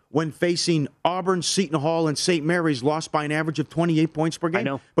 Yale, when facing Auburn, Seton Hall, and St. Mary's, lost by an average of 28 points per game. I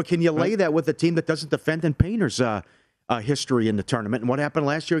know. But can you lay that with a team that doesn't defend in Painter's history in the tournament and what happened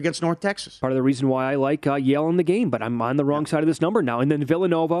last year against North Texas? Part of the reason why I like Yale in the game, but I'm on the wrong side of this number now. And then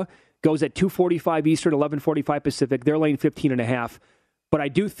Villanova goes at 2:45 Eastern, 11:45 Pacific. They're laying 15.5. But I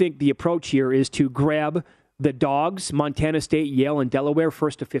do think the approach here is to grab the dogs, Montana State, Yale, and Delaware,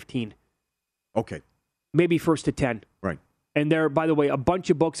 first to 15. Okay. Maybe first to 10. Right. And there, by the way, a bunch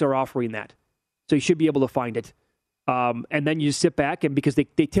of books are offering that. So you should be able to find it. And then you just sit back, and because they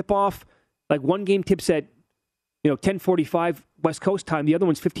tip off, like one game tips at 10:45 West Coast time, the other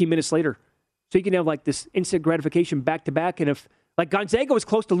one's 15 minutes later. So you can have like this instant gratification back to back. And if like Gonzaga was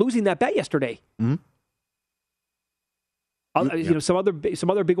close to losing that bet yesterday. Mm-hmm. Some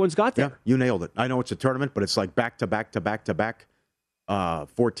other big ones got there. Yeah, you nailed it. I know it's a tournament, but it's like back to back to back to back,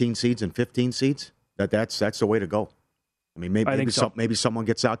 14 seeds and 15 seeds. That's the way to go. I mean, maybe someone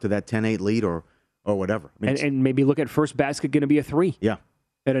gets out to that 10-8 lead or whatever. I mean, and maybe look at first basket going to be a 3. Yeah,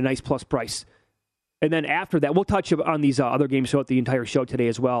 at a nice plus price. And then after that, we'll touch on these other games throughout the entire show today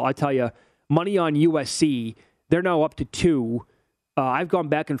as well. I tell you, money on USC, they're now up to 2. I've gone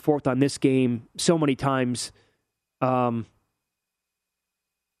back and forth on this game so many times. I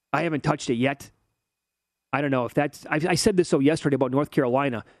haven't touched it yet. I don't know if that's... I said this yesterday about North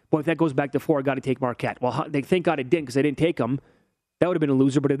Carolina, but if that goes back to 4, I got to take Marquette. Well, thank God it didn't, because I didn't take them. That would have been a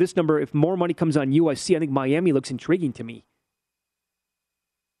loser. But if more money comes on USC, I think Miami looks intriguing to me.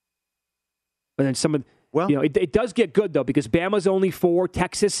 But then it does get good, though, because Bama's only 4.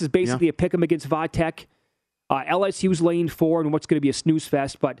 Texas is basically a pick 'em against Va-Tech. LSU's laying 4, and what's going to be a snooze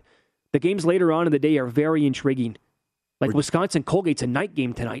fest. But the games later on in the day are very intriguing. Like Wisconsin-Colgate's a night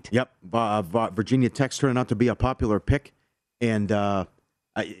game tonight. Yep. Virginia Tech's turning out to be a popular pick. And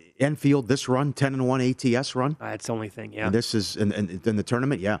Enfield, this run, 10-1 ATS run. That's the only thing, yeah. And this is in the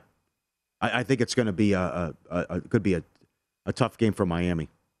tournament, yeah. I think it's going to be could be a tough game for Miami.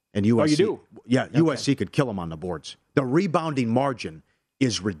 And USC, you do? Yeah, okay. USC could kill them on the boards. The rebounding margin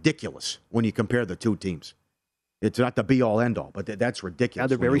is ridiculous when you compare the two teams. It's not the be-all, end-all, but that's ridiculous. Yeah,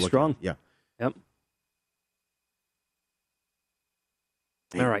 they're very strong. Yeah. Yep.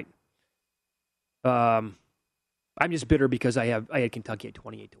 All right. I'm just bitter because I had Kentucky at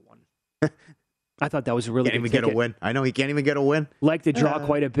 28-1. I thought that was a really can't even get a win. I know he can't even get a win. Like to draw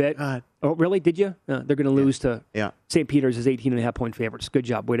quite a bit. God. Oh, really? Did you? They're going to lose to St. Peter's as 18.5-point favorites. Good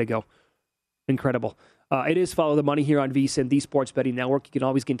job. Way to go. Incredible. It is Follow the Money here on VSiN, the Sports Betting Network. You can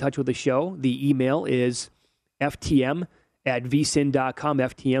always get in touch with the show. The email is ftm@vsin.com.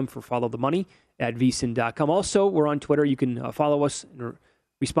 FTM for Follow the Money at vsin.com. Also, we're on Twitter. You can follow us and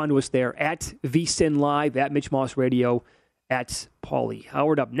respond to us there at VSiN Live, at Mitch Moss Radio, at Paulie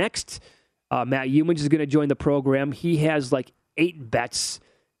Howard. Up next, Matt Humans is going to join the program. He has like 8 bets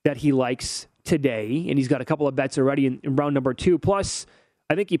that he likes today, and he's got a couple of bets already in round number 2. Plus,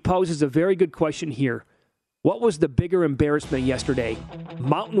 I think he poses a very good question here. What was the bigger embarrassment yesterday?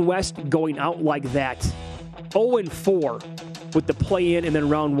 Mountain West going out like that, 0-4 with the play-in and then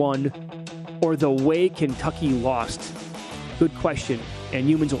round 1, or the way Kentucky lost? Good question, and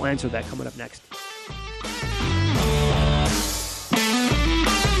Humans will answer that coming up next.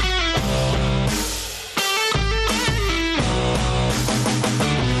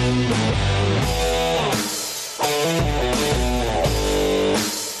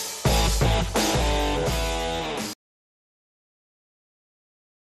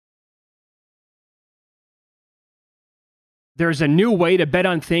 There's a new way to bet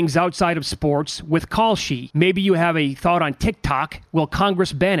on things outside of sports with Kalshi. Maybe you have a thought on TikTok. Will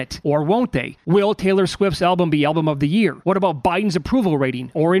Congress ban it? Or won't they? Will Taylor Swift's album be Album of the Year? What about Biden's approval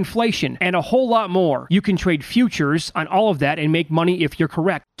rating or inflation? And a whole lot more. You can trade futures on all of that and make money if you're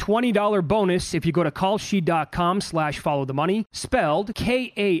correct. $20 bonus if you go to kalshi.com/followthemoney, spelled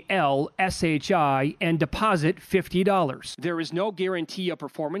KALSHI, and deposit $50. There is no guarantee of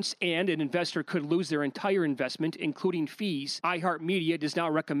performance, and an investor could lose their entire investment, including fees. iHeartMedia does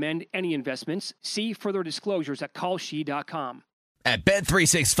not recommend any investments. See further disclosures at kalshi.com. At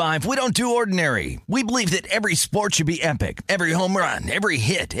Bet365, we don't do ordinary. We believe that every sport should be epic. Every home run, every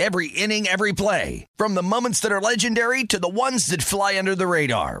hit, every inning, every play. From the moments that are legendary to the ones that fly under the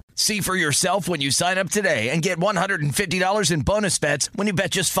radar. See for yourself when you sign up today and get $150 in bonus bets when you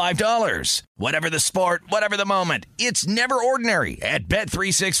bet just $5. Whatever the sport, whatever the moment, it's never ordinary at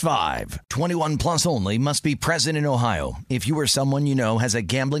Bet365. 21 plus only. Must be present in Ohio. If you or someone you know has a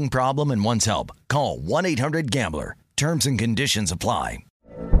gambling problem and wants help, call 1-800-GAMBLER. Terms and conditions apply.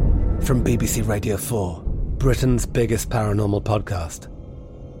 From BBC Radio 4, Britain's biggest paranormal podcast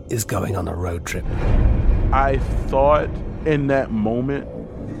is going on a road trip. I thought in that moment,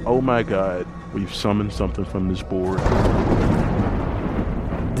 oh my God, we've summoned something from this board.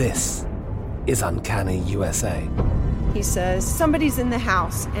 This is Uncanny USA. He says, somebody's in the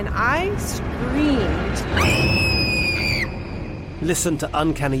house, and I screamed. Listen to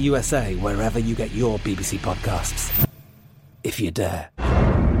Uncanny USA wherever you get your BBC podcasts, if you dare.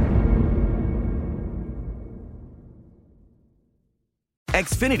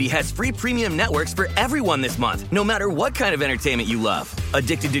 Xfinity has free premium networks for everyone this month, no matter what kind of entertainment you love.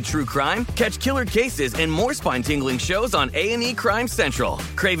 Addicted to true crime? Catch killer cases and more spine-tingling shows on A&E Crime Central.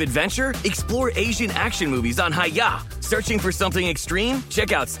 Crave adventure? Explore Asian action movies on Hi-YAH. Searching for something extreme?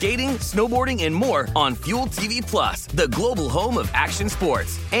 Check out skating, snowboarding, and more on Fuel TV Plus, the global home of action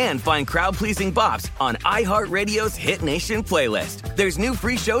sports. And find crowd-pleasing bops on iHeartRadio's Hit Nation playlist. There's new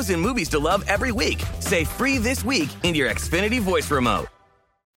free shows and movies to love every week. Say free this week in your Xfinity voice remote.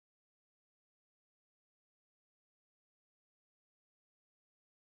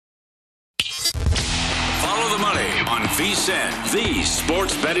 Follow the money on VSiN, the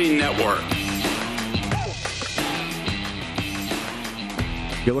Sports Betting Network.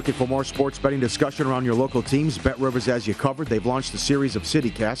 If you're looking for more sports betting discussion around your local teams, BetRivers has you covered. They've launched a series of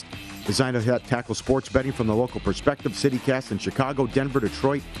CityCast designed to tackle sports betting from the local perspective. CityCast in Chicago, Denver,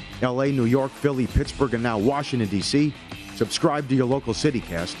 Detroit, L.A., New York, Philly, Pittsburgh, and now Washington, D.C. Subscribe to your local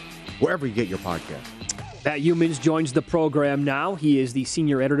CityCast wherever you get your podcast. Matt Youmans joins the program now. He is the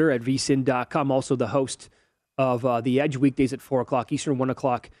senior editor at vsin.com, also the host of The Edge, weekdays at 4 o'clock Eastern, 1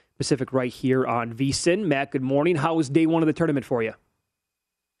 o'clock Pacific, right here on VSiN. Matt, good morning. How was day one of the tournament for you?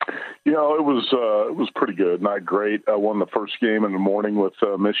 You know, it was pretty good, not great. I won the first game in the morning with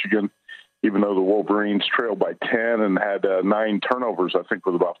Michigan, even though the Wolverines trailed by 10 and had 9 turnovers, I think,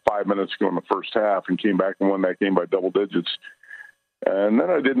 with about 5 minutes to go in the first half, and came back and won that game by double digits. And then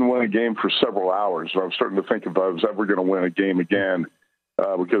I didn't win a game for several hours. I was starting to think if I was ever going to win a game again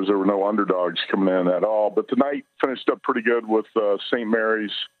because there were no underdogs coming in at all. But tonight finished up pretty good with St.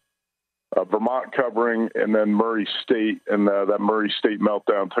 Mary's, Vermont covering, and then Murray State. And that Murray State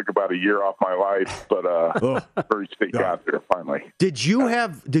meltdown took about a year off my life, but Murray State got there finally. Did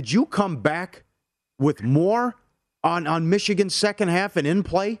you come back with more on Michigan's second half and in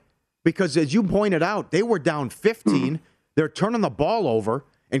play? Because as you pointed out, they were down 15. They're turning the ball over,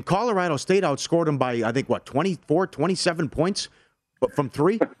 and Colorado State outscored them by, I think, 24, 27 points from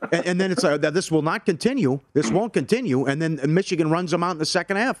 3. And then it's this will not continue. This won't continue. And then Michigan runs them out in the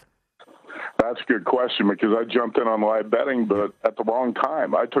second half. That's a good question because I jumped in on live betting, but at the wrong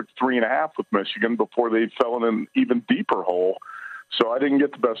time. I took 3.5 with Michigan before they fell in an even deeper hole. So I didn't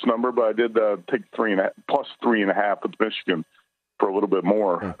get the best number, but I did take 3.5 plus 3.5 with Michigan for a little bit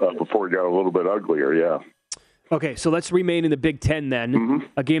more before it got a little bit uglier. Yeah. Okay, so let's remain in the Big Ten then.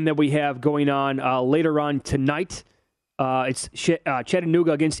 A game that we have going on later on tonight. It's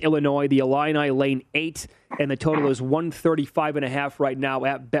Chattanooga against Illinois. The Illini laying 8, and the total is 135.5 right now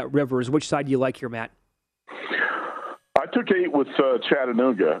at BetRivers. Which side do you like here, Matt? I took 8 with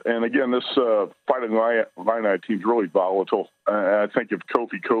Chattanooga. And again, this Fighting Illini team is really volatile. I think if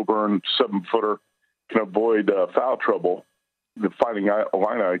Kofi Coburn, 7-footer, can avoid foul trouble, the Fighting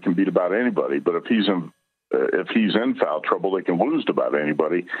Illini can beat about anybody. But if he's in foul trouble, they can lose to about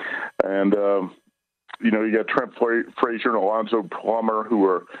anybody. And, you got Trent Frazier and Alonzo Plummer, who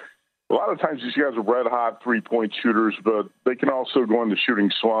are a lot of times these guys are red-hot three-point shooters, but they can also go into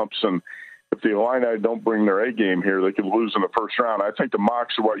shooting slumps. And if the Illini don't bring their A game here, they could lose in the first round. I think the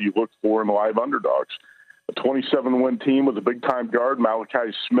mocks are what you look for in live underdogs. A 27-win team with a big-time guard,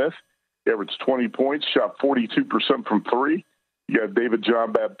 Malachi Smith, averaged 20 points, shot 42% from 3. You got David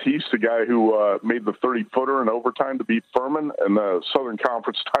John Baptiste, the guy who made the 30-footer in overtime to beat Furman in the Southern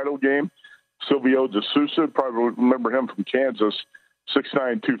Conference title game. Silvio De Sousa, probably remember him from Kansas,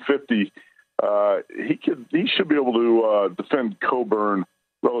 6'9", 250. He should be able to defend Coburn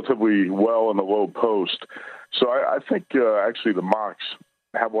relatively well in the low post. So I think actually the mocks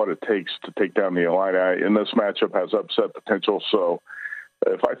have what it takes to take down the Illini, and this matchup has upset potential. So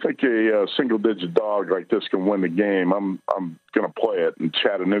if I think a single-digit dog like this can win the game, I'm going to play it. And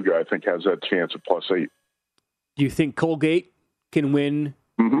Chattanooga, I think, has that chance at +8. Do you think Colgate can win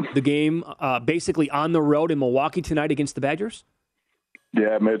the game basically on the road in Milwaukee tonight against the Badgers?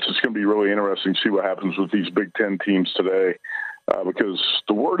 Yeah, Mitch, it's going to be really interesting to see what happens with these Big Ten teams today because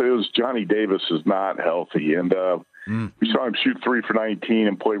the word is Johnny Davis is not healthy. And we saw him shoot 3 for 19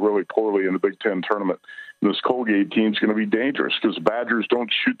 and play really poorly in the Big Ten tournament. And this Colgate team is going to be dangerous because the Badgers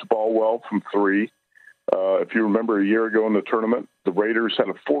don't shoot the ball well from 3. If you remember a year ago in the tournament, the Raiders had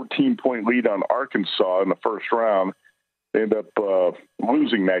a 14-point lead on Arkansas in the first round. They ended up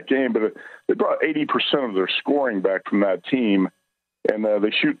losing that game, but they brought 80% of their scoring back from that team, and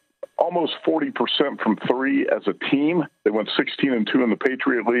they shoot almost 40% from 3 as a team. They went 16-2 in the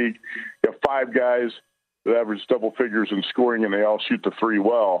Patriot League. You have 5 guys that average double figures in scoring, and they all shoot the 3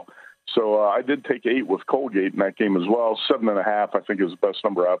 well. So I did take 8 with Colgate in that game as well. 7.5, I think, is the best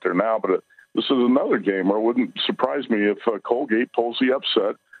number out there now, but this is another game where it wouldn't surprise me if Colgate pulls the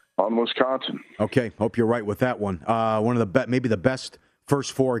upset on Wisconsin. Okay, hope you're right with that one. One of the maybe the best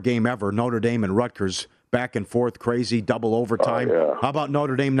first 4 game ever, Notre Dame and Rutgers, back and forth, crazy, double overtime. Yeah. How about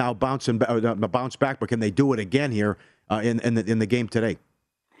Notre Dame now bounce back, but can they do it again here in the game today?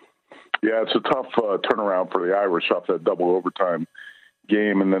 Yeah, it's a tough turnaround for the Irish off that double overtime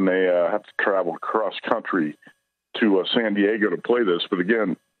game, and then they have to travel cross country to San Diego to play this. But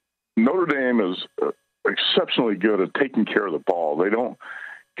again, Notre Dame is exceptionally good at taking care of the ball. They don't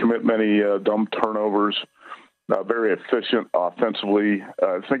commit many dumb turnovers, very efficient offensively.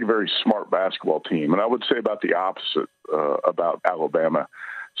 I think a very smart basketball team. And I would say about the opposite about Alabama.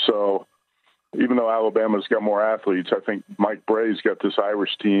 So even though Alabama's got more athletes, I think Mike Bray's got this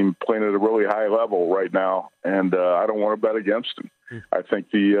Irish team playing at a really high level right now, and I don't want to bet against them. I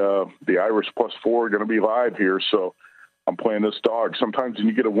think the Irish +4 are going to be live here, so I'm playing this dog. Sometimes when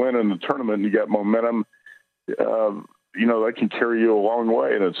you get a win in the tournament and you get momentum, that can carry you a long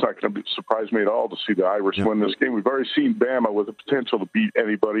way, and it's not going to surprise me at all to see the Irish win this game. We've already seen Bama with the potential to beat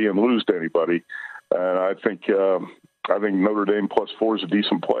anybody and lose to anybody, and I think Notre Dame +4 is a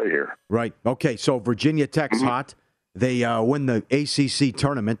decent play here. Right. Okay, so Virginia Tech's hot. They win the ACC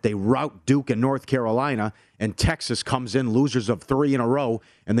tournament. They rout Duke and North Carolina, and Texas comes in, losers of 3 in a row,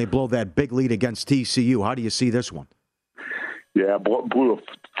 and they blow that big lead against TCU. How do you see this one? Yeah, blew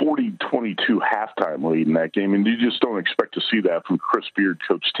a 40-22 halftime lead in that game, and you just don't expect to see that from Chris Beard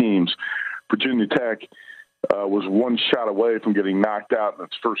coach teams. Virginia Tech was 1 shot away from getting knocked out in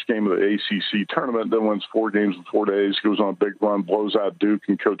its first game of the ACC tournament, then wins 4 games in 4 days, goes on a big run, blows out Duke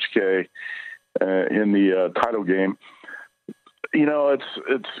and Coach K in the title game.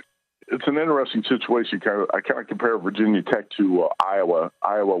 It's an interesting situation. I kind of compare Virginia Tech to Iowa.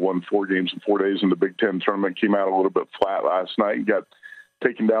 Iowa won 4 games in 4 days in the Big Ten tournament, came out a little bit flat last night and got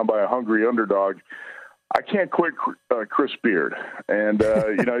taken down by a hungry underdog. I can't quit Chris Beard, and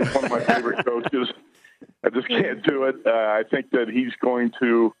he's one of my favorite coaches. I just can't do it. I think that he's going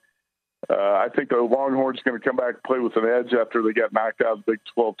to. I think the Longhorns are going to come back and play with an edge after they got knocked out of the Big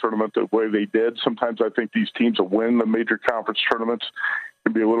 12 tournament the way they did. Sometimes I think these teams will win the major conference tournaments.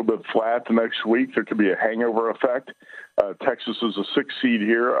 Can be a little bit flat the next week. There could be a hangover effect. Texas is a 6 seed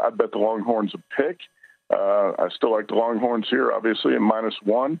here. I bet the Longhorns a pick. I still like the Longhorns here, obviously, at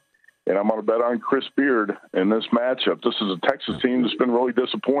 -1. And I'm going to bet on Chris Beard in this matchup. This is a Texas team that's been really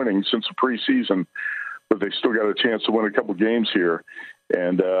disappointing since the preseason, but they still got a chance to win a couple games here.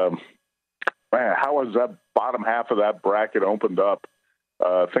 And, how has that bottom half of that bracket opened up?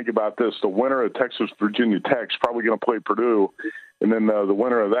 Think about this. The winner of Texas-Virginia Tech is probably going to play Purdue. And then the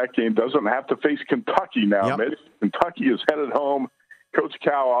winner of that game doesn't have to face Kentucky now, Mitch. Kentucky is headed home. Coach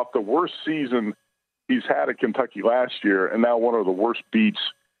Cal off the worst season he's had at Kentucky last year, and now one of the worst beats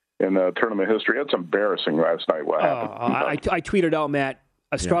in tournament history. That's embarrassing last night what happened. I tweeted out, Matt,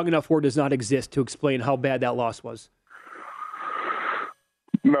 a strong enough word does not exist to explain how bad that loss was.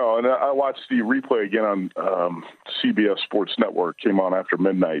 No, and I watched the replay again on CBS Sports Network. Came on after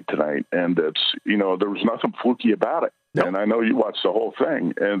midnight tonight, and it's there was nothing fluky about it. Nope. And I know you watched the whole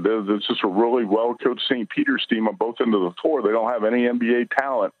thing, and it's just a really well-coached St. Peter's team on both ends of the floor. They don't have any NBA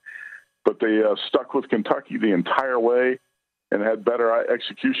talent, but they stuck with Kentucky the entire way and had better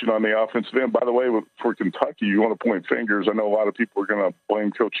execution on the offensive end. By the way, for Kentucky, you want to point fingers. I know a lot of people are going to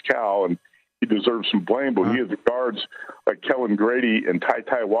blame Coach Cal, and he deserves some blame, but he had the guards like Kellen Grady and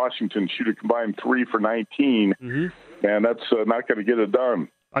Ty Washington shoot a combined 3 for 19. Man, that's not going to get it done.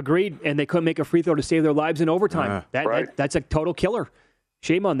 Agreed, and they couldn't make a free throw to save their lives in overtime. That's a total killer.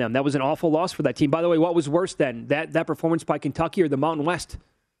 Shame on them. That was an awful loss for that team. By the way, what was worse then, that performance by Kentucky or the Mountain West?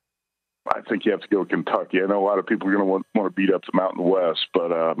 I think you have to go Kentucky. I know a lot of people are going to want to beat up the Mountain West,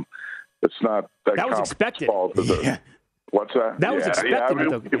 but it's not that was expected. What's that? That was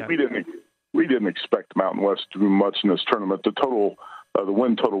expected. We didn't expect the Mountain West to do much in this tournament. The total, the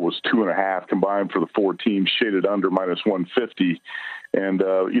win total was 2.5 combined for the 4 teams, shaded under -150, and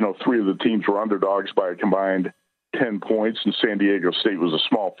three of the teams were underdogs by a combined 10 points, and San Diego State was a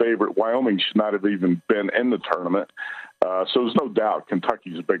small favorite. Wyoming should not have even been in the tournament. So there's no doubt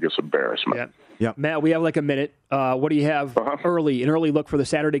Kentucky's the biggest embarrassment. Yeah. Matt, we have like a minute. What do you have an early look for the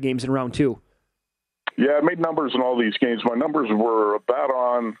Saturday games in round 2? Yeah, I made numbers in all these games. My numbers were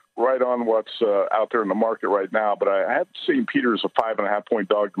right on what's out there in the market right now, but I had St. Peter's a 5.5-point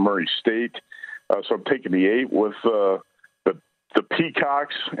dog to Murray State. So I'm taking the 8 with the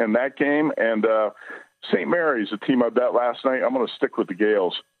Peacocks in that game. And St. Mary's, a team I bet last night, I'm going to stick with the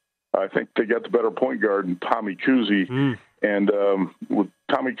Gales. I think they got the better point guard in Tommy Kuhse. And with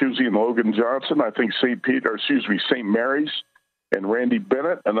Tommy Kuhse and Logan Johnson, I think St. Mary's and Randy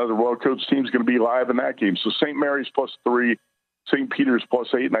Bennett, another well-coached team, is going to be live in that game. So St. Mary's +3, St. Peter's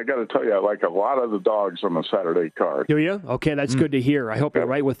 +8. And I got to tell you, I like a lot of the dogs on the Saturday card. Do you? Okay, that's good to hear. I hope you're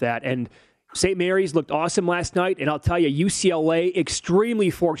right with that. And St. Mary's looked awesome last night. And I'll tell you, UCLA, extremely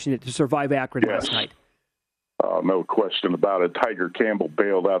fortunate to survive Akron last night. No question about it. Tiger Campbell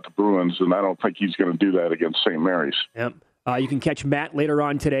bailed out the Bruins, and I don't think he's going to do that against St. Mary's. Yep. You can catch Matt later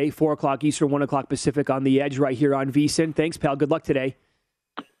on today, 4 o'clock Eastern, 1 o'clock Pacific on The Edge right here on VSiN. Thanks, pal. Good luck today.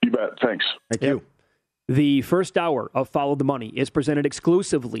 You bet. Thanks. Thank you. The first hour of Follow the Money is presented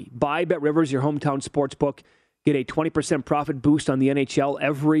exclusively by BetRivers, your hometown sportsbook. Get a 20% profit boost on the NHL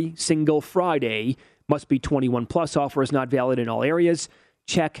every single Friday. Must be 21 plus. Offer is not valid in all areas.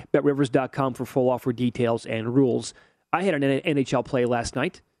 Check BetRivers.com for full offer details and rules. I had an NHL play last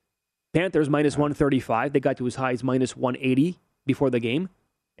night. Panthers -135. They got to as high as -180 before the game.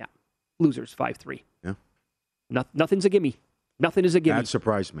 Yeah. Losers 5-3. Yeah. Nothing's a gimme. Nothing is a gimme. That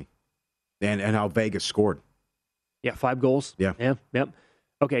surprised me. And how Vegas scored. Yeah, 5 goals. Yeah. Yep.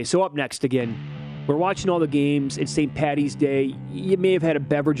 Okay, so up next again, we're watching all the games. It's St. Paddy's Day. You may have had a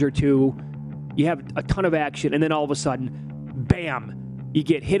beverage or two. You have a ton of action, and then all of a sudden, bam, you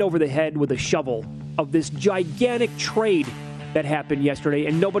get hit over the head with a shovel of this gigantic trade that happened yesterday,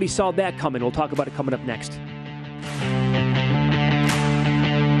 and nobody saw that coming. We'll talk about it coming up next.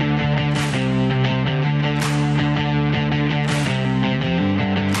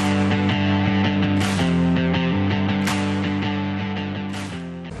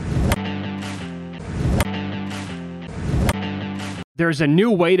 There's a new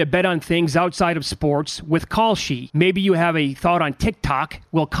way to bet on things outside of sports with Kalshi. Maybe you have a thought on TikTok.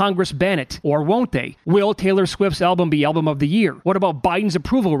 Will Congress ban it? Or won't they? Will Taylor Swift's album be Album of the Year? What about Biden's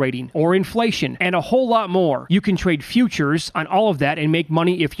approval rating or inflation? And a whole lot more. You can trade futures on all of that and make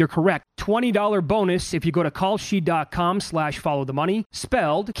money if you're correct. $20 bonus if you go to kalshi.com/followthemoney,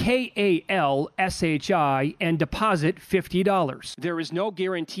 spelled KALSHI, and deposit $50. There is no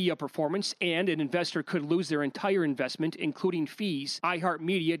guarantee of performance, and an investor could lose their entire investment, including fees.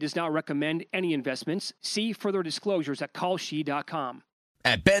 iHeartMedia does not recommend any investments. See further disclosures at kalshi.com.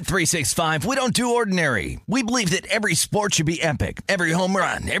 At Bet365, we don't do ordinary. We believe that every sport should be epic. Every home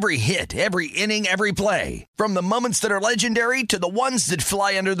run, every hit, every inning, every play. From the moments that are legendary to the ones that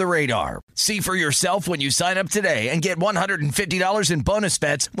fly under the radar. See for yourself when you sign up today and get $150 in bonus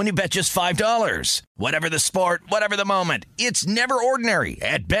bets when you bet just $5. Whatever the sport, whatever the moment, it's never ordinary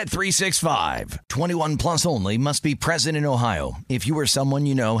at Bet365. 21 plus only. Must be present in Ohio. If you or someone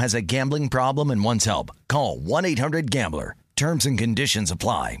you know has a gambling problem and wants help, call 1-800-GAMBLER. Terms and conditions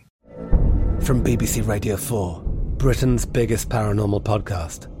apply. From BBC Radio 4, Britain's biggest paranormal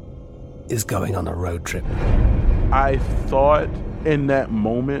podcast is going on a road trip. I thought in that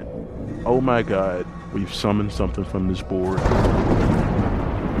moment, oh my God, we've summoned something from this board.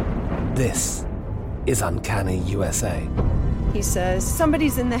 This is Uncanny USA. He says,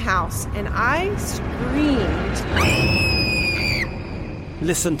 somebody's in the house, and I screamed.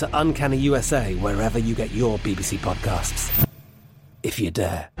 Listen to Uncanny USA wherever you get your BBC podcasts, if you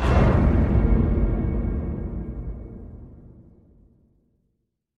dare.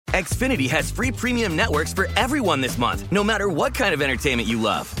 Xfinity has free premium networks for everyone this month, no matter what kind of entertainment you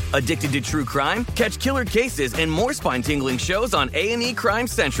love. Addicted to true crime? Catch killer cases and more spine-tingling shows on A&E Crime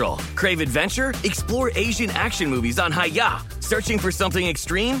Central. Crave adventure? Explore Asian action movies on Hi-YAH. Searching for something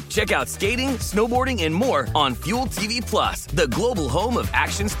extreme? Check out skating, snowboarding, and more on Fuel TV Plus, the global home of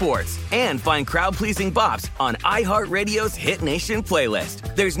action sports. And find crowd-pleasing bops on iHeartRadio's Hit Nation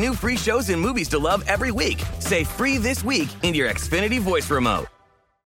playlist. There's new free shows and movies to love every week. Say free this week in your Xfinity voice remote.